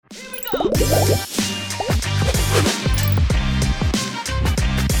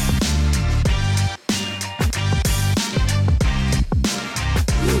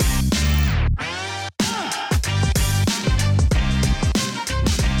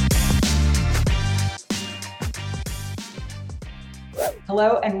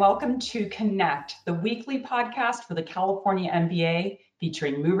Hello and welcome to Connect, the weekly podcast for the California MBA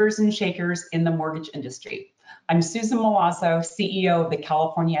featuring movers and shakers in the mortgage industry. I'm Susan Milazzo, CEO of the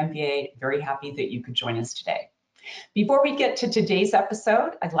California MBA. Very happy that you could join us today. Before we get to today's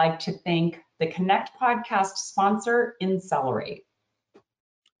episode, I'd like to thank the Connect podcast sponsor, Insellerate.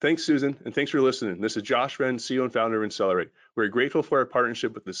 Thanks, Susan, and thanks for listening. This is Josh Wren, CEO and founder of Insellerate. We're grateful for our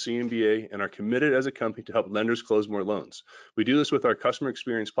partnership with the CMBA and are committed as a company to help lenders close more loans. We do this with our customer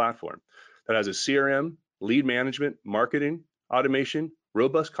experience platform that has a CRM, lead management, marketing, automation,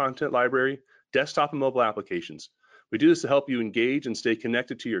 robust content library, desktop and mobile applications. We do this to help you engage and stay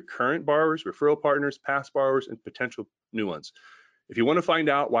connected to your current borrowers, referral partners, past borrowers, and potential new ones. If you want to find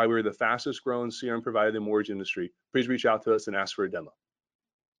out why we're the fastest growing CRM provider in the mortgage industry, please reach out to us and ask for a demo.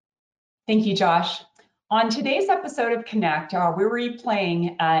 Thank you, Josh. On today's episode of Connect, we're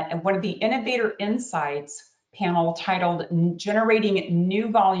replaying one of the Innovator Insights panel titled Generating New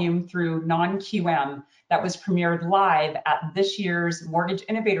Volume Through Non-QM that was premiered live at this year's Mortgage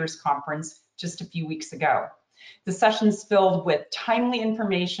Innovators Conference just a few weeks ago. The session's filled with timely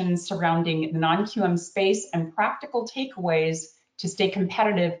information surrounding the non-QM space and practical takeaways to stay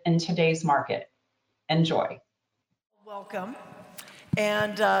competitive in today's market. Enjoy. Welcome.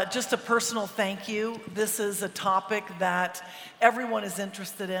 And just a personal thank you. This is a topic that everyone is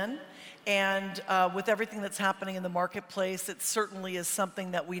interested in. And with everything that's happening in the marketplace, it certainly is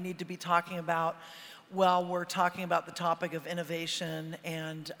something that we need to be talking about while we're talking about the topic of innovation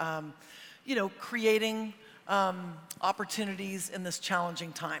and creating opportunities in this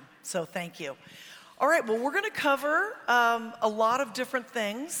challenging time. So thank you. All right, well, we're going to cover a lot of different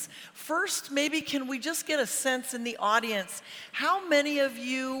things. First, maybe can we just get a sense in the audience, how many of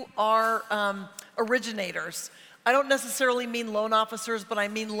you are originators? I don't necessarily mean loan officers, but I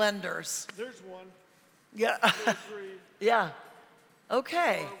mean lenders. There's one. Yeah. There's three. Yeah.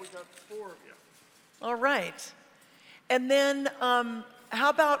 Okay. We got four of you. All right. And then how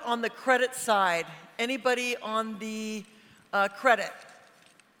about on the credit side? Anybody on the credit?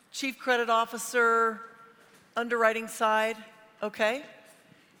 Chief Credit Officer, underwriting side, okay?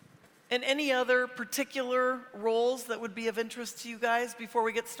 And any other particular roles that would be of interest to you guys before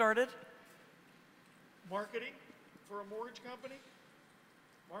we get started? Marketing for a mortgage company.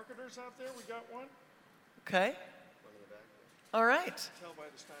 Marketers out there, we got one. Okay. All right. Tell by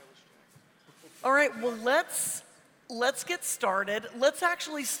the stylish jacket. All right, well, let's get started. Let's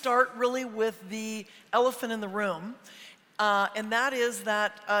actually start really with the elephant in the room. And that is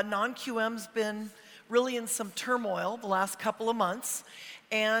that non-QM's been really in some turmoil the last couple of months.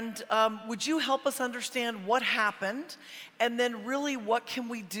 And would you help us understand what happened? And then really what can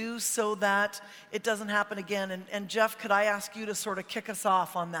we do so that it doesn't happen again? And Jeff, could I ask you to sort of kick us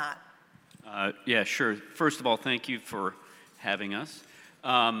off on that? Yeah, sure. First of all, thank you for having us.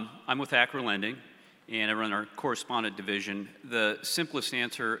 I'm with Acra Lending, and I run our correspondent division. The simplest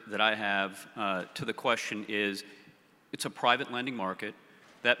answer that I have to the question is, it's a private lending market.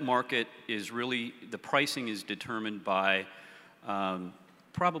 That market is really, the pricing is determined by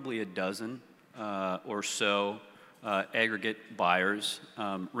probably a dozen or so aggregate buyers,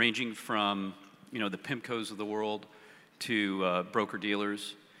 ranging from the PIMCOs of the world to broker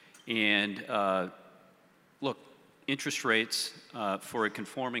dealers. And look, interest rates for a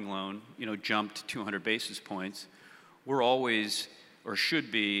conforming loan, jumped 200 basis points. We're always, or should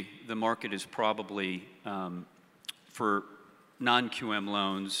be, the market is probably for non-QM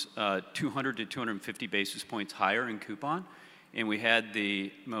loans, 200 to 250 basis points higher in coupon. And we had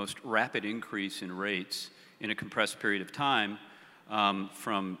the most rapid increase in rates in a compressed period of time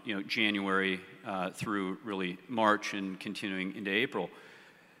from January through really March and continuing into April.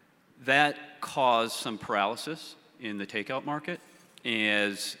 That caused some paralysis in the takeout market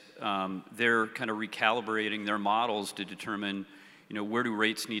as they're kind of recalibrating their models to determine where do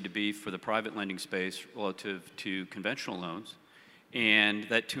rates need to be for the private lending space relative to conventional loans. And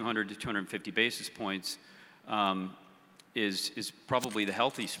that 200 to 250 basis points is probably the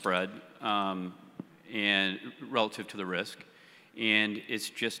healthy spread and relative to the risk. And it's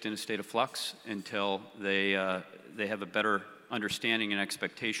just in a state of flux until they have a better understanding and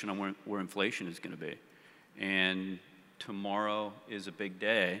expectation on where inflation is going to be. And tomorrow is a big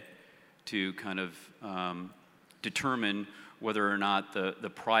day to kind of determine whether or not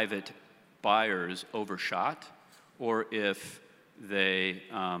the private buyers overshot, or if they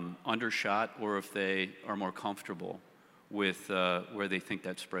undershot, or if they are more comfortable with where they think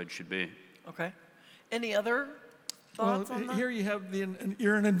that spread should be. Okay. Any other thoughts on that? Here you have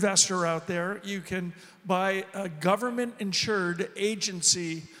you're an investor out there. You can buy a government-insured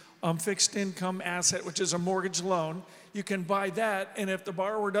agency fixed income asset, which is a mortgage loan. you can buy that, and if the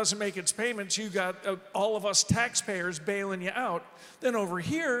borrower doesn't make its payments, you got all of us taxpayers bailing you out. Then over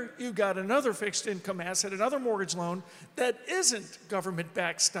here, you've got another fixed income asset, another mortgage loan that isn't government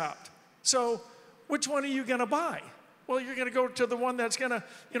backstopped. So which one are you going to buy? Well, you're going to go to the one that's going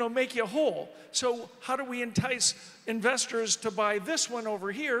to, make you whole. So how do we entice investors to buy this one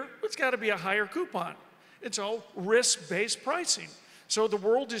over here? It's got to be a higher coupon. It's all risk-based pricing. So the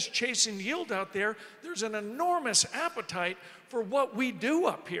world is chasing yield out there. There's an enormous appetite for what we do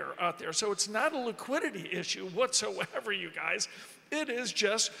out there. So it's not a liquidity issue whatsoever, you guys. It is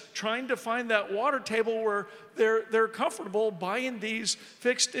just trying to find that water table where they're comfortable buying these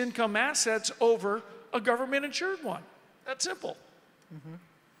fixed income assets over a government insured one. That's simple. Mm-hmm.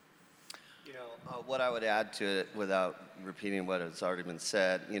 What I would add to it without repeating what has already been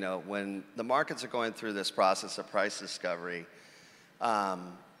said, when the markets are going through this process of price discovery, the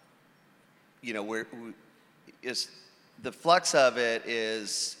flux of it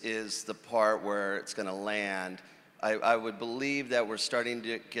is the part where it's going to land. I would believe that we're starting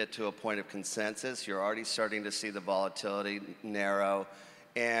to get to a point of consensus. You're already starting to see the volatility narrow,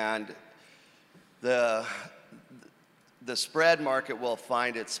 and the spread market will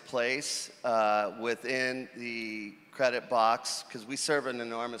find its place within the credit box, because we serve an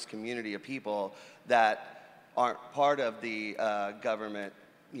enormous community of people that aren't part of the government,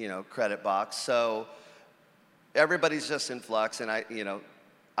 credit box. So everybody's just in flux, and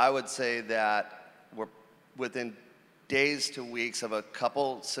I would say that we're within days to weeks of a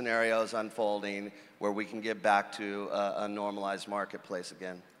couple scenarios unfolding where we can get back to a normalized marketplace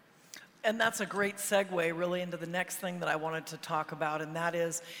again. And that's a great segue really into the next thing that I wanted to talk about, and that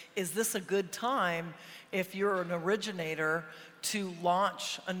is this a good time if you're an originator to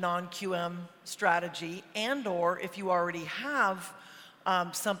launch a non-QM strategy, and or if you already have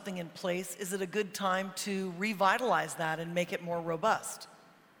something in place, is it a good time to revitalize that and make it more robust?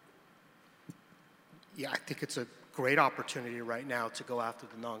 Yeah, I think it's a great opportunity right now to go after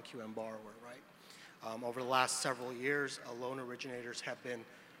the non-QM borrower, right? Over the last several years, loan originators have been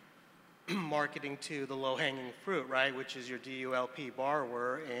marketing to the low-hanging fruit, right, which is your DULP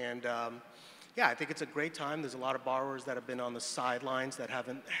borrower. And yeah, I think it's a great time. There's a lot of borrowers that have been on the sidelines that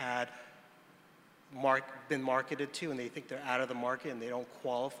haven't had been marketed to, and they think they're out of the market and they don't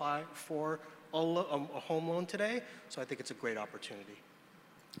qualify for a home loan today. So I think it's a great opportunity.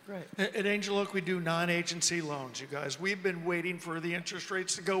 Right. At Angel Oak, we do non-agency loans, you guys. We've been waiting for the interest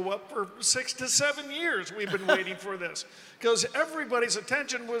rates to go up for 6 to 7 years. We've been waiting for this because everybody's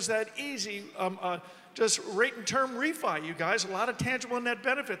attention was that easy, just rate and term refi, you guys. A lot of tangible net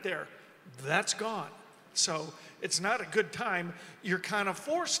benefit there. That's gone. So it's not a good time. You're kind of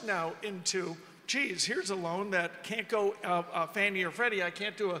forced now into, geez, here's a loan that can't go Fannie or Freddie. I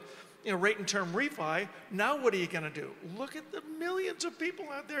can't do a rate and term refi. Now what are you going to do? Look at the millions of people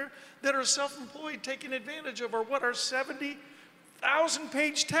out there that are self-employed taking advantage of our 70,000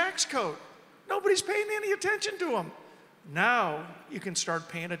 page tax code. Nobody's paying any attention to them. Now you can start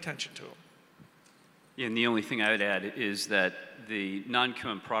paying attention to them. Yeah, and the only thing I would add is that the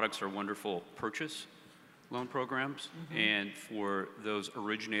non-QM products are wonderful purchase loan programs, and for those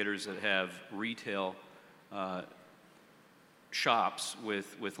originators that have retail shops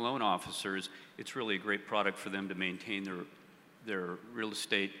with loan officers, it's really a great product for them to maintain their real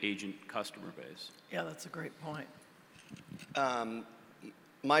estate agent customer base. Yeah, that's a great point.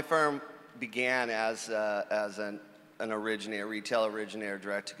 My firm began as an originator, retail originator,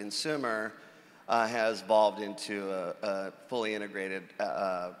 direct to consumer, has evolved into a fully integrated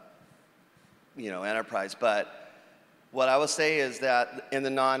enterprise. But what I will say is that in the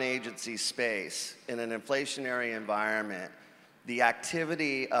non-agency space, in an inflationary environment, the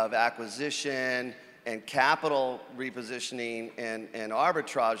activity of acquisition and capital repositioning and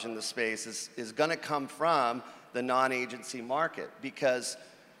arbitrage in the space is going to come from the non-agency market, because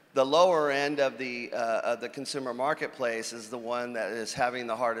the lower end of the consumer marketplace is the one that is having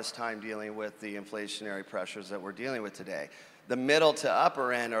the hardest time dealing with the inflationary pressures that we're dealing with today. The middle to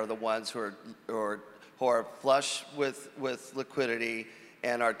upper end are the ones who are flush with liquidity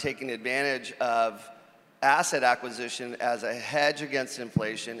and are taking advantage of asset acquisition as a hedge against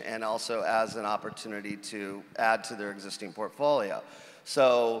inflation and also as an opportunity to add to their existing portfolio.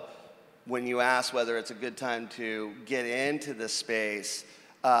 So when you ask whether it's a good time to get into this space,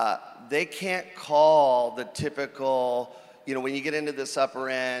 they can't call the typical, when you get into this upper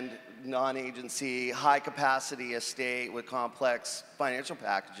end, non-agency, high capacity estate with complex financial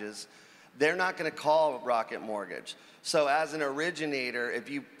packages, they're not going to call Rocket Mortgage. So as an originator, if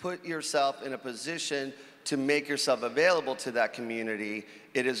you put yourself in a position to make yourself available to that community,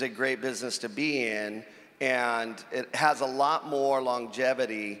 it is a great business to be in. And it has a lot more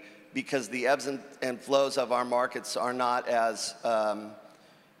longevity because the ebbs and flows of our markets are not as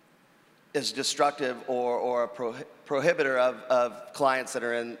destructive or a prohibitor of clients that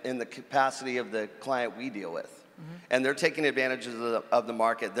are in the capacity of the client we deal with. And they're taking advantage of the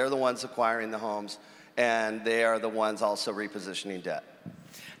market. They're the ones acquiring the homes, and they are the ones also repositioning debt.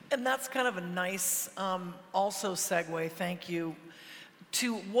 And that's kind of a nice also segue, thank you,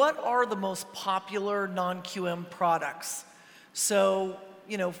 to what are the most popular non-QM products? So,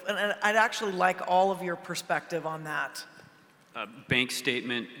 you know, and I'd actually like all of your perspective on that. Bank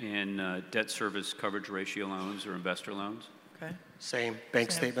statement and debt service coverage ratio loans or investor loans. Okay. Same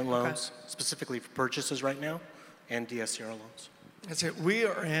bank Same. statement Okay. loans, specifically for purchases right now, and DSCR loans. That's it. We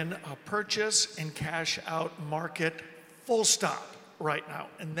are in a purchase and cash out market, full stop, right now.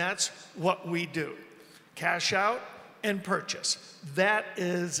 And that's what we do. Cash out and purchase. That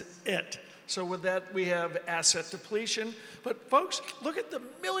is it. So with that, we have asset depletion. But folks, look at the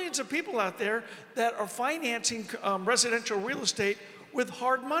millions of people out there that are financing residential real estate with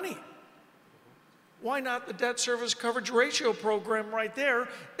hard money. Why not the debt service coverage ratio program right there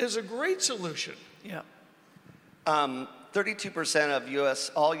is a great solution. Yeah. 32%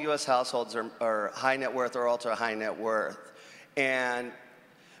 of all U.S. households are high net worth or ultra high net worth. And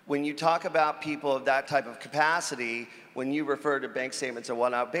when you talk about people of that type of capacity, when you refer to bank statements and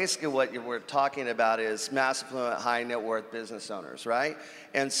whatnot, basically what we're talking about is mass affluent, high net worth business owners, right?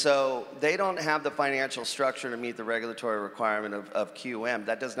 And so they don't have the financial structure to meet the regulatory requirement of QM.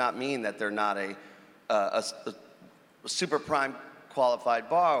 That does not mean that they're not a super prime qualified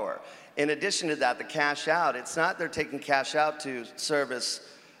borrower. In addition to that, the cash out, it's not they're taking cash out to service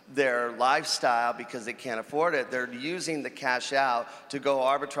their lifestyle because they can't afford it. They're using the cash out to go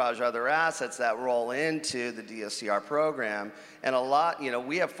arbitrage other assets that roll into the DSCR program. And a lot, you know,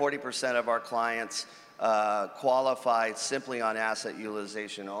 we have 40% of our clients qualify simply on asset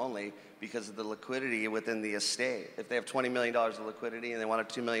utilization only because of the liquidity within the estate. If they have $20 million of liquidity and they want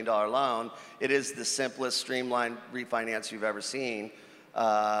a $2 million loan, it is the simplest streamlined refinance you've ever seen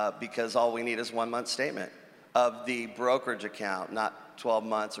because all we need is 1 month statement of the brokerage account, not 12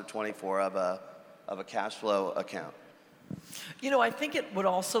 months or 24 of a cash flow account. You know, I think it would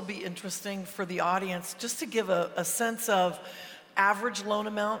also be interesting for the audience just to give a sense of average loan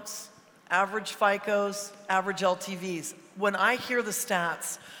amounts, average FICOs, average LTVs. When I hear the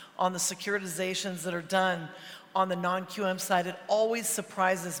stats on the securitizations that are done on the non-QM side, it always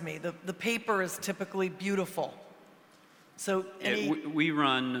surprises me. The paper is typically beautiful. So we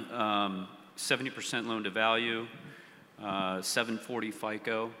run 70% loan to value, 740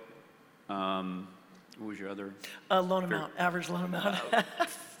 FICO. What was your other? Loan amount, average loan amount.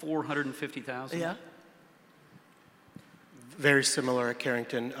 450,000. Yeah. Very similar at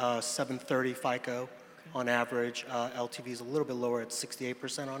Carrington, 730 FICO on average. LTV is a little bit lower at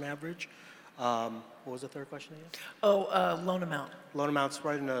 68% on average. What was the third question again? Oh, loan amount. Loan amounts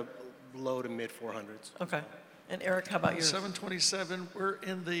right in the low to mid 400s. Okay. And Eric, how about yours? 727, we're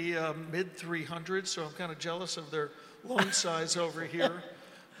in the mid 300s, so I'm kind of jealous of their loan size over here.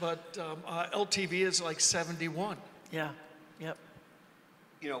 But LTV is like 71. Yeah, yep.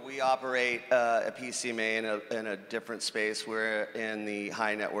 You know, we operate at PCMA in a different space. We're in the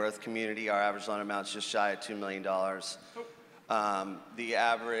high net worth community. Our average loan amount is just shy of $2 million. The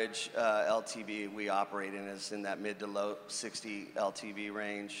average LTV we operate in is in that mid to low 60 LTV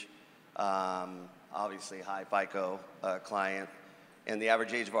range. Obviously, high FICO client. And the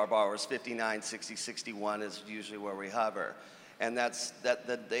average age of our borrowers, 59, 60, 61 is usually where we hover. And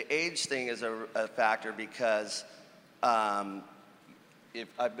the age thing is a factor because I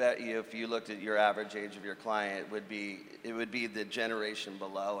bet you if you looked at your average age of your client, it would be the generation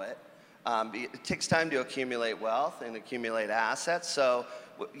below it. It takes time to accumulate wealth and accumulate assets. So,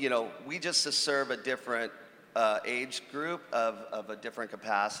 you know, we just serve a different age group of a different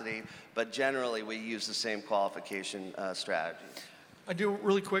capacity, but generally we use the same qualification strategy. I do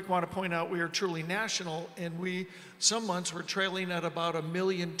really quick want to point out we are truly national, and some months we're trailing at about $1.2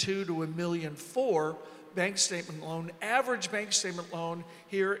 million to $1.4 million bank statement loan, average bank statement loan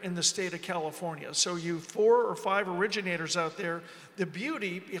here in the state of California. So you 4 or 5 originators out there, the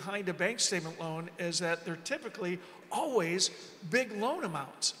beauty behind a bank statement loan is that they're typically always big loan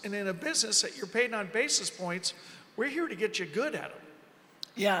amounts. And in a business that you're paid on basis points, we're here to get you good at them.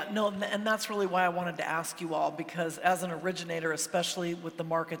 Yeah, no, and that's really why I wanted to ask you all, because as an originator, especially with the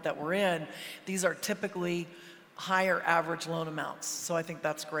market that we're in, these are typically higher average loan amounts. So I think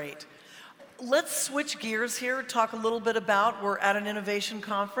that's great. Let's switch gears here, talk a little bit about, we're at an innovation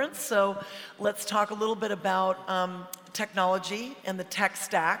conference, so let's talk a little bit about technology and the tech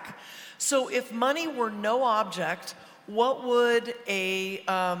stack. So if money were no object, what would a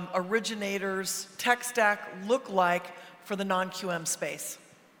originator's tech stack look like for the non-QM space?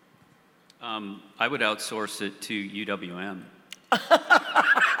 I would outsource it to UWM.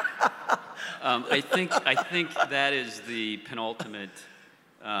 I think that is the penultimate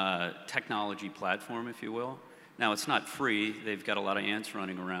technology platform, if you will. Now, it's not free. They've got a lot of ants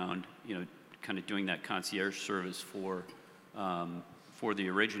running around, kind of doing that concierge service for the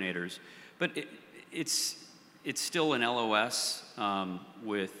originators. But it's still an LOS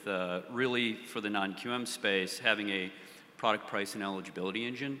with really, for the non-QM space, having a product price and eligibility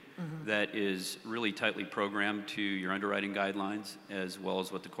engine that is really tightly programmed to your underwriting guidelines, as well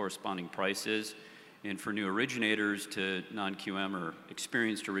as what the corresponding price is. And for new originators to non-QM, or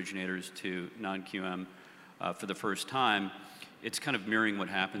experienced originators to non-QM for the first time, it's kind of mirroring what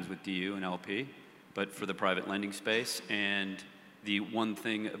happens with DU and LP, but for the private lending space. And the one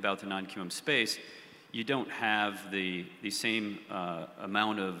thing about the non-QM space, you don't have the same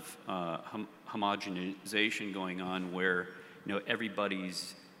amount of homogenization going on where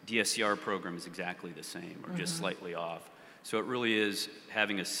everybody's DSCR program is exactly the same or just slightly off. So it really is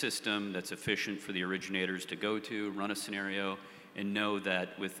having a system that's efficient for the originators to go to, run a scenario, and know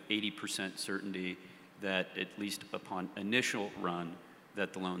that with 80% certainty that at least upon initial run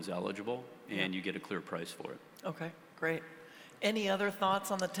that the loan's eligible and you get a clear price for it. Okay, great. Any other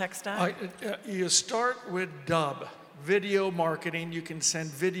thoughts on the tech stack? You start with Dub, video marketing. You can send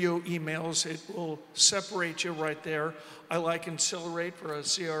video emails. It will separate you right there. I like Accelerate for a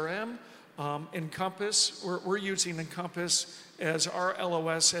CRM. Encompass, we're using Encompass as our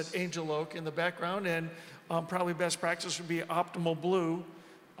LOS at Angel Oak in the background, and probably best practice would be Optimal Blue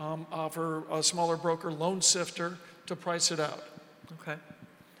for a smaller broker, Loan Sifter, to price it out. Okay.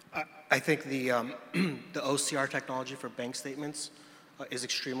 I think the OCR technology for bank statements is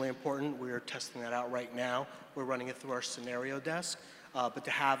extremely important. We are testing that out right now. We're running it through our scenario desk, but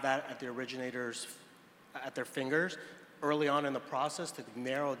to have that at the originators at their fingers early on in the process to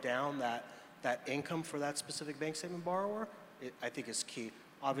narrow down that income for that specific bank statement borrower, I think is key.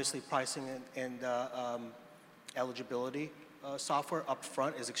 Obviously, pricing and eligibility software up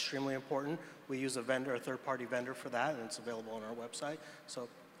front is extremely important. We use a third-party vendor for that, and it's available on our website. So,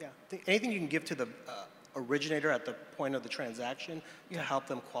 yeah, anything you can give to the originator at the point of the transaction to help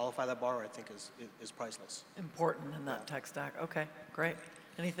them qualify that borrower, I think is priceless. Important in that tech stack. Okay, great.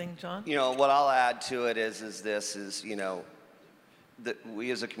 Anything, John? What I'll add to it is that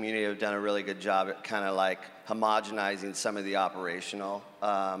we as a community have done a really good job at kind of like homogenizing some of the operational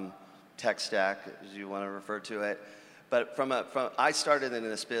tech stack, as you want to refer to it. But I started in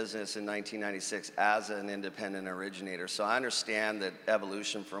this business in 1996 as an independent originator, so I understand the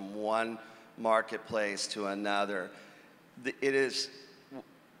evolution from one marketplace to another. It is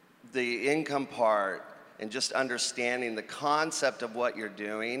the income part and just understanding the concept of what you're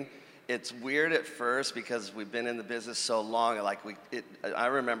doing. It's weird at first because we've been in the business so long. I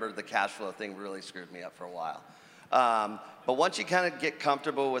remember the cash flow thing really screwed me up for a while. But once you kind of get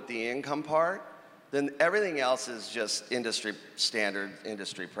comfortable with the income part, then everything else is just industry standard,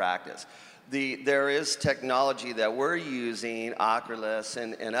 industry practice. There is technology that we're using, Ocrolus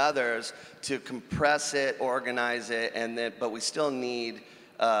and others, to compress it, organize it, but we still need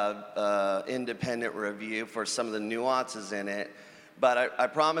independent review for some of the nuances in it. But I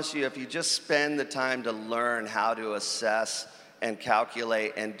promise you, if you just spend the time to learn how to assess and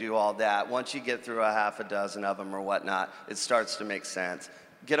calculate and do all that, once you get through a half a dozen of them or whatnot, it starts to make sense.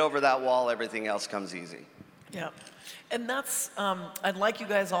 Get over that wall, everything else comes easy. Yeah. And that's, I'd like you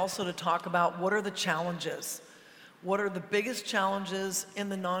guys also to talk about what are the challenges? What are the biggest challenges in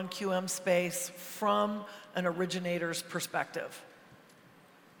the non-QM space from an originator's perspective?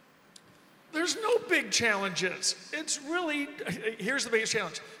 There's no big challenges. It's really, here's the biggest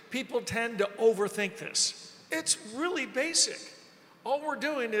challenge. People tend to overthink this. It's really basic. All we're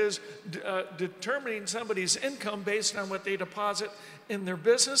doing is determining somebody's income based on what they deposit in their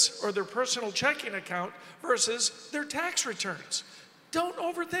business or their personal checking account versus their tax returns. Don't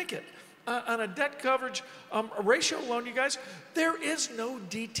overthink it. On a debt coverage ratio loan, you guys, there is no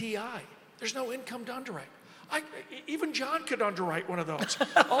DTI. There's no income to underwrite. Even John could underwrite one of those.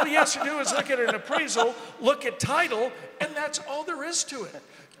 All he has to do is look at an appraisal, look at title, and that's all there is to it.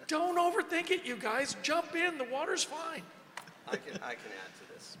 Don't overthink it, you guys. Jump in. The water's fine. I can add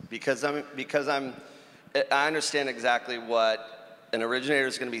to this because I understand exactly what an originator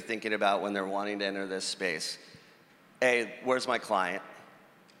is going to be thinking about when they're wanting to enter this space. A, where's my client?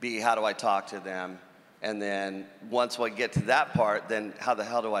 B, how do I talk to them? And then once we get to that part, then how the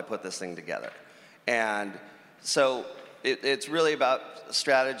hell do I put this thing together? And so it's really about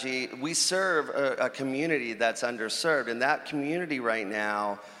strategy. We serve a community that's underserved, and that community right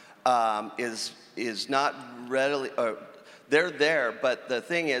now is not readily. They're there, but the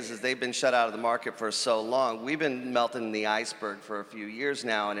thing is they've been shut out of the market for so long. We've been melting the iceberg for a few years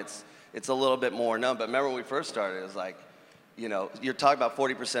now, and it's a little bit more known. But remember when we first started, it was like, you know, you're talking about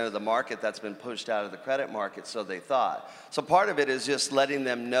 40% of the market that's been pushed out of the credit market, so they thought. So part of it is just letting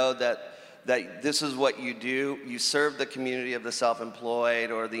them know that this is what you do. You serve the community of the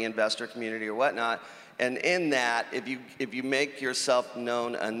self-employed or the investor community or whatnot. And in that, if you make yourself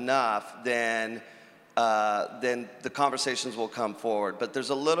known enough, then the conversations will come forward. But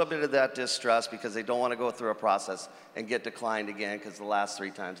there's a little bit of that distrust because they don't want to go through a process and get declined again, because the last 3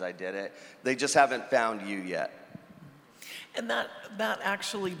 times I did it, they just haven't found you yet. And that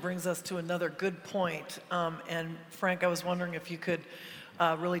actually brings us to another good point. And Frank, I was wondering if you could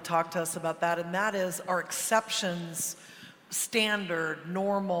really talk to us about that. And that is, are exceptions standard,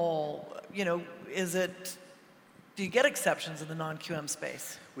 normal? You know, do you get exceptions in the non-QM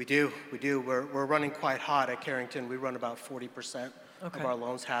space? We do. We're running quite hot at Carrington. We run about 40% of our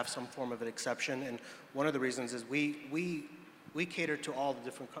loans have some form of an exception. And one of the reasons is we cater to all the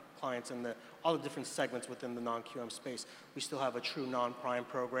different clients and all the different segments within the non-QM space. We still have a true non-prime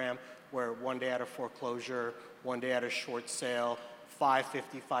program where 1 day out of foreclosure, 1 day out of short sale,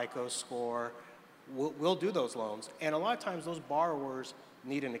 550 FICO score. We'll do those loans. And a lot of times those borrowers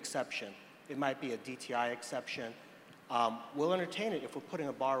need an exception. It might be a DTI exception. We'll entertain it if we're putting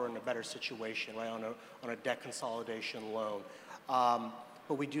a borrower in a better situation, right, on a debt consolidation loan.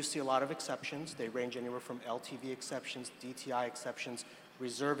 But we do see a lot of exceptions. They range anywhere from LTV exceptions, DTI exceptions,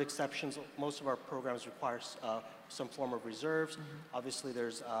 reserve exceptions. Most of our programs require some form of reserves. Mm-hmm. Obviously,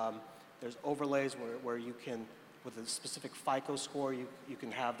 there's overlays where you can, with a specific FICO score, you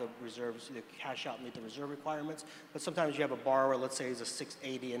can have the reserves, the cash out meet the reserve requirements. But sometimes you have a borrower, let's say he's a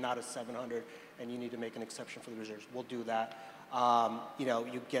 680 and not a 700, and you need to make an exception for the reserves. We'll do that. You know,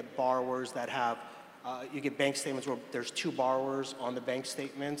 you get borrowers that have, you get bank statements where there's 2 borrowers on the bank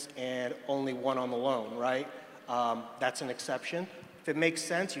statements and only 1 on the loan, right? That's an exception. If it makes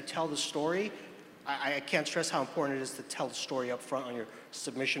sense, you tell the story. I can't stress how important it is to tell the story up front on your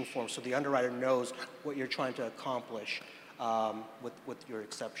submission form so the underwriter knows what you're trying to accomplish with your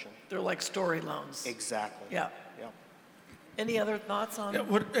exception. They're like story loans. Exactly. Yeah. Any other thoughts on it?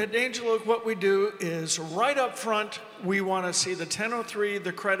 At Angelo, what we do is right up front, we want to see the 1003,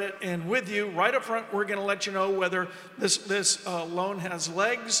 the credit, and with you, right up front, we're going to let you know whether this loan has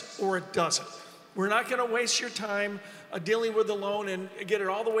legs or it doesn't. We're not going to waste your time dealing with the loan and get it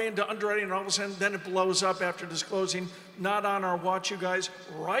all the way into underwriting, and all of a sudden then it blows up after disclosing. Not on our watch, you guys.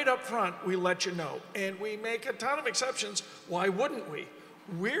 Right up front, we let you know. And we make a ton of exceptions. Why wouldn't we?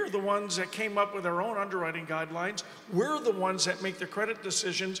 We're the ones that came up with our own underwriting guidelines. We're the ones that make the credit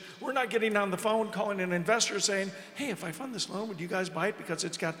decisions. We're not getting on the phone calling an investor saying, hey, if I fund this loan, would you guys buy it because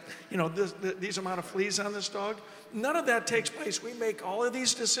it's got, you know, these amount of fleas on this dog? None of that takes place. We make all of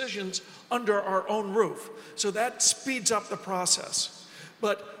these decisions under our own roof. So that speeds up the process.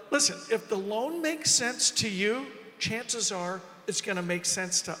 But listen, if the loan makes sense to you, chances are it's going to make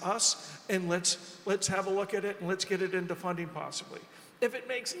sense to us, and let's have a look at it and let's get it into funding possibly. If it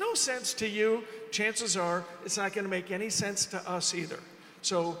makes no sense to you, chances are it's not going to make any sense to us either.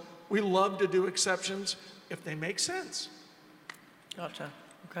 So we love to do exceptions if they make sense. Gotcha.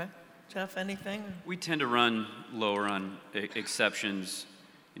 Okay. Jeff, anything? We tend to run lower on exceptions,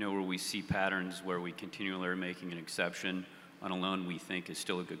 you know, where we see patterns where we continually are making an exception on a loan we think is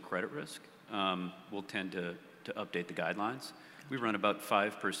still a good credit risk. We'll tend to update the guidelines. We run about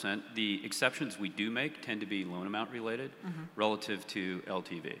 5%. The exceptions we do make tend to be loan amount related relative to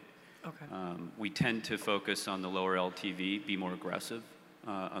LTV. Okay. We tend to focus on the lower LTV, be more aggressive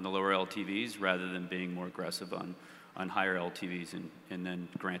on the lower LTVs rather than being more aggressive on higher LTVs and then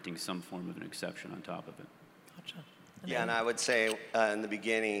granting some form of an exception on top of it. Gotcha. Yeah, and I would say in the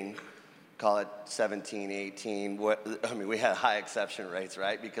beginning, call it 17, 18, we had high exception rates,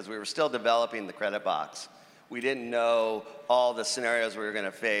 right? Because we were still developing the credit box. We didn't know all the scenarios we were going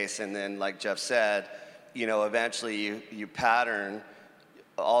to face, and then, like Jeff said, you know, eventually you pattern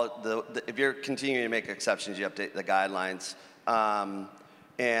all if you're continuing to make exceptions, you update the guidelines,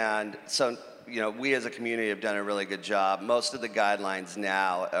 and so, you know, we as a community have done a really good job. Most of the guidelines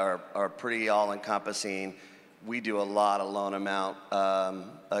now are pretty all-encompassing. We do a lot of loan amount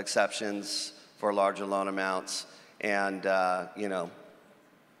exceptions for larger loan amounts, and you know,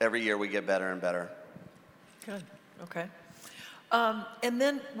 every year we get better and better. Good. Okay. And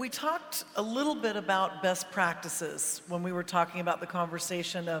then we talked a little bit about best practices when we were talking about the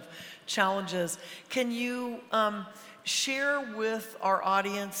conversation of challenges. Can you share with our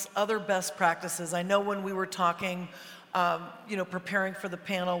audience other best practices. I know when we were talking, preparing for the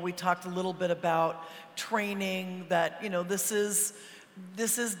panel, we talked a little bit about training, that,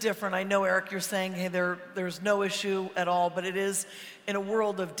 this is different. I know, Eric, you're saying, hey, there's no issue at all, but it is, in a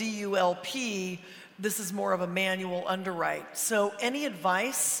world of DULP, this is more of a manual underwrite. So any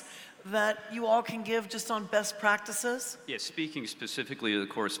advice that you all can give just on best practices? Yeah, speaking specifically of the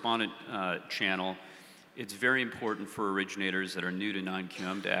correspondent channel, it's very important for originators that are new to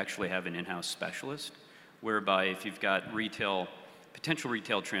non-QM to actually have an in-house specialist, whereby if you've got potential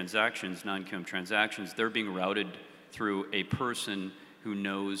retail transactions, non-QM transactions, they're being routed through a person who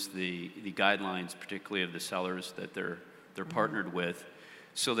knows the guidelines, particularly of the sellers that they're partnered with,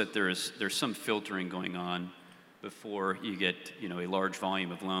 so that there's some filtering going on before you get a large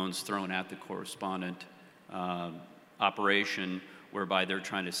volume of loans thrown at the correspondent operation, whereby they're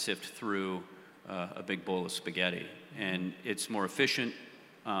trying to sift through a big bowl of spaghetti. And it's more efficient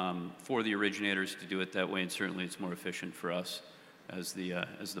for the originators to do it that way, and certainly it's more efficient for us as the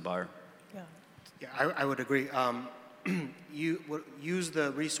buyer. Yeah, I would agree. Use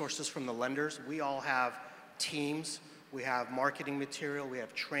the resources from the lenders. We all have teams. We have marketing material. We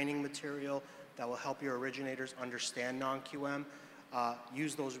have training material that will help your originators understand non-QM.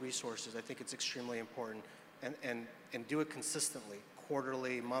 Use those resources. I think it's extremely important. And do it consistently,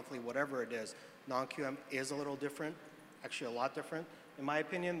 quarterly, monthly, whatever it is. Non-QM is a little different, actually a lot different, in my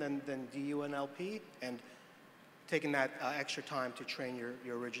opinion, than DUNLP. And taking that extra time to train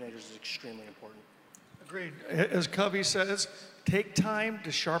your originators is extremely important. Agreed. As Covey says, take time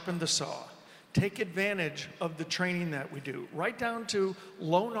to sharpen the saw. Take advantage of the training that we do, right down to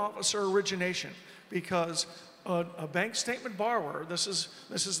loan officer origination, because a bank statement borrower, this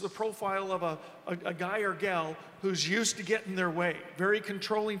is the profile of a guy or gal who's used to getting their way, very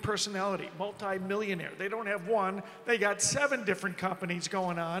controlling personality, multi-millionaire. They don't have one, they got 7 different companies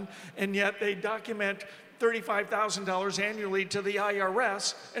going on, and yet they document $35,000 annually to the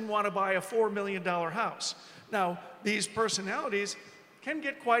IRS and want to buy a $4 million house. Now, these personalities can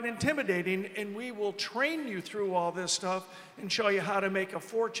get quite intimidating, and we will train you through all this stuff and show you how to make a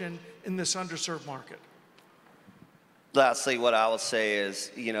fortune in this underserved market. Lastly, what I will say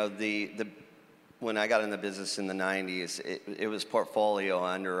is, when I got in the business in the 90s, it was portfolio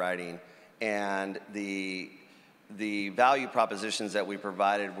underwriting, and the value propositions that we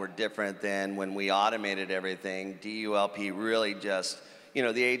provided were different than when we automated everything. DULP really just,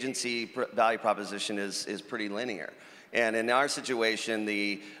 the agency value proposition is pretty linear. And in our situation,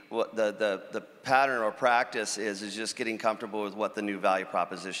 the pattern or practice is just getting comfortable with what the new value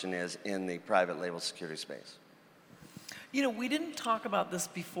proposition is in the private label security space. We didn't talk about this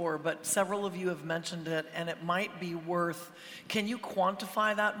before, but several of you have mentioned it, and it might be worth, can you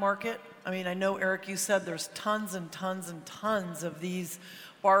quantify that market? I mean, I know, Eric, you said there's tons and tons and tons of these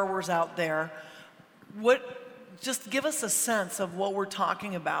borrowers out there. Just give us a sense of what we're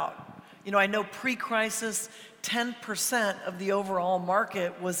talking about. I know pre-crisis, 10% of the overall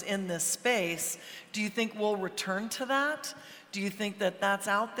market was in this space. Do you think we'll return to that? Do you think that that's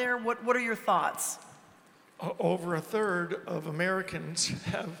out there? What are your thoughts? Over a third of Americans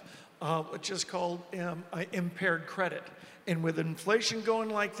have what's just called impaired credit. And with inflation going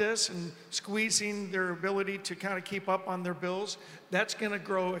like this and squeezing their ability to kind of keep up on their bills, that's going to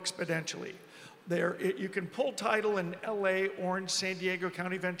grow exponentially. You can pull title in LA, Orange, San Diego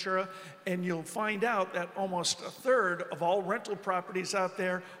County, Ventura, and you'll find out that almost a third of all rental properties out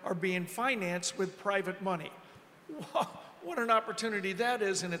there are being financed with private money. What an opportunity that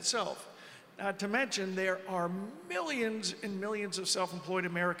is in itself. Not to mention, there are millions and millions of self-employed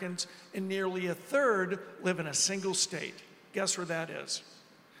Americans, and nearly a third live in a single state. Guess where that is?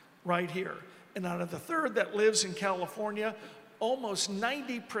 Right here. And out of the third that lives in California, almost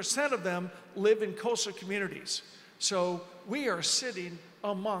 90% of them live in coastal communities. So we are sitting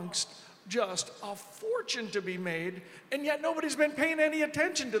amongst just a fortune to be made, and yet nobody's been paying any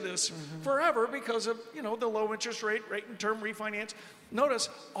attention to this forever because of the low interest rate and term refinance. Notice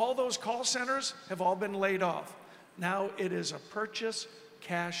all those call centers have all been laid off. Now it is a purchase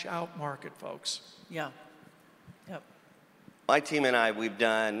cash out market, folks. Yeah. Yep. My team and I, we've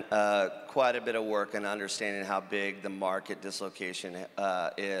done quite a bit of work in understanding how big the market dislocation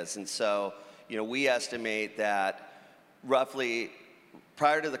is. And so, we estimate that roughly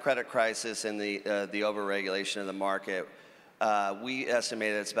prior to the credit crisis and the overregulation of the market, we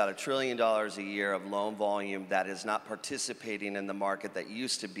estimate it's about $1 trillion a year of loan volume that is not participating in the market that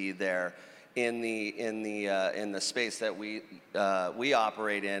used to be there in the space that we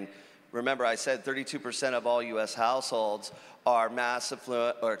operate in. Remember, I said 32% of all U.S. households are mass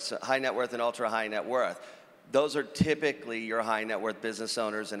affluent or high net worth and ultra high net worth. those are typically your high net worth business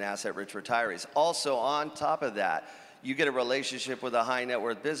owners and asset rich retirees. Also, on top of that, you get a relationship with a high net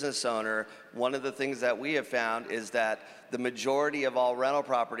worth business owner. One of the things that we have found is that the majority of all rental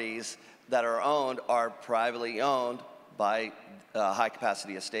properties that are owned are privately owned by high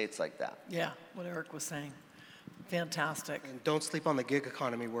capacity estates like that. Yeah, what Eric was saying. Fantastic. And don't sleep on the gig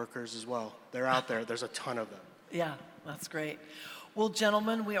economy workers as well. They're out there. There's a ton of them. Yeah, that's great. Well,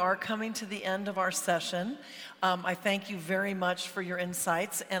 gentlemen, we are coming to the end of our session. I thank you very much for your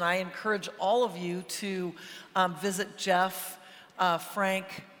insights, and I encourage all of you to visit Jeff,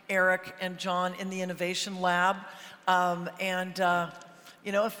 Frank, Eric, and John in the Innovation Lab.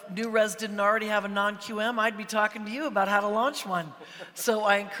 You know, if NewRez didn't already have a non-QM, I'd be talking to you about how to launch one. So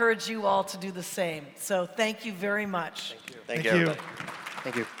I encourage you all to do the same. So thank you very much. Thank you. Everybody.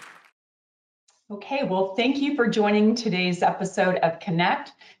 Thank you. Okay, well, thank you for joining today's episode of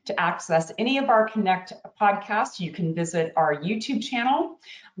Connect. To access any of our Connect podcasts, you can visit our YouTube channel.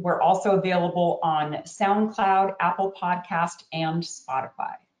 We're also available on SoundCloud, Apple Podcast, and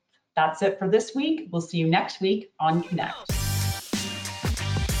Spotify. That's it for this week. We'll see you next week on Connect.